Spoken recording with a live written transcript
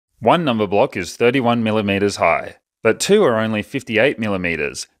One number block is 31 millimeters high, but two are only 58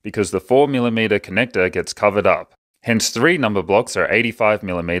 millimeters because the 4 millimeter connector gets covered up. Hence 3 number blocks are 85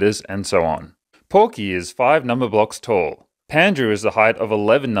 millimeters and so on. Porky is 5 number blocks tall. Pandrew is the height of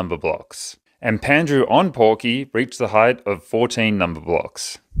 11 number blocks. And Pandrew on Porky reached the height of 14 number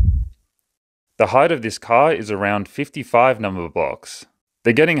blocks. The height of this car is around 55 number blocks.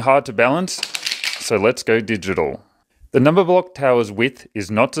 They're getting hard to balance, so let's go digital. The number block tower's width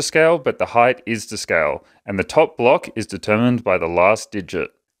is not to scale, but the height is to scale, and the top block is determined by the last digit.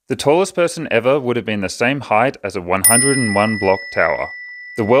 The tallest person ever would have been the same height as a 101 block tower.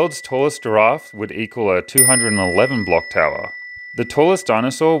 The world's tallest giraffe would equal a 211 block tower. The tallest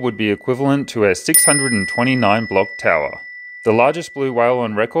dinosaur would be equivalent to a 629 block tower. The largest blue whale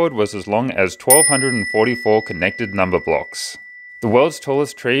on record was as long as 1,244 connected number blocks. The world's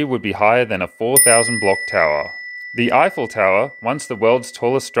tallest tree would be higher than a 4,000 block tower. The Eiffel Tower, once the world's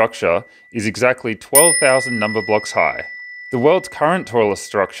tallest structure, is exactly 12,000 number blocks high. The world's current tallest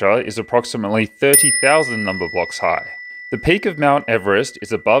structure is approximately 30,000 number blocks high. The peak of Mount Everest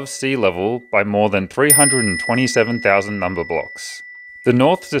is above sea level by more than 327,000 number blocks. The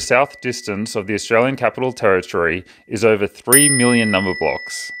north to south distance of the Australian Capital Territory is over 3 million number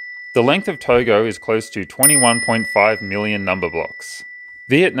blocks. The length of Togo is close to 21.5 million number blocks.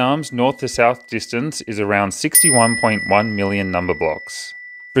 Vietnam's north to south distance is around 61.1 million number blocks.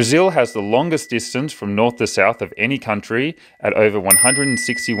 Brazil has the longest distance from north to south of any country at over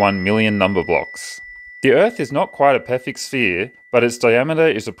 161 million number blocks. The Earth is not quite a perfect sphere, but its diameter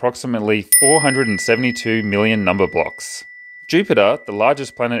is approximately 472 million number blocks. Jupiter, the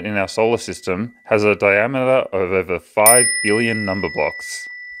largest planet in our solar system, has a diameter of over 5 billion number blocks.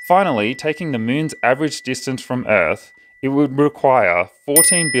 Finally, taking the Moon's average distance from Earth, it would require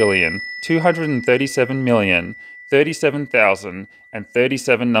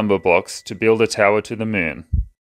 14,237,037,037 number blocks to build a tower to the Moon.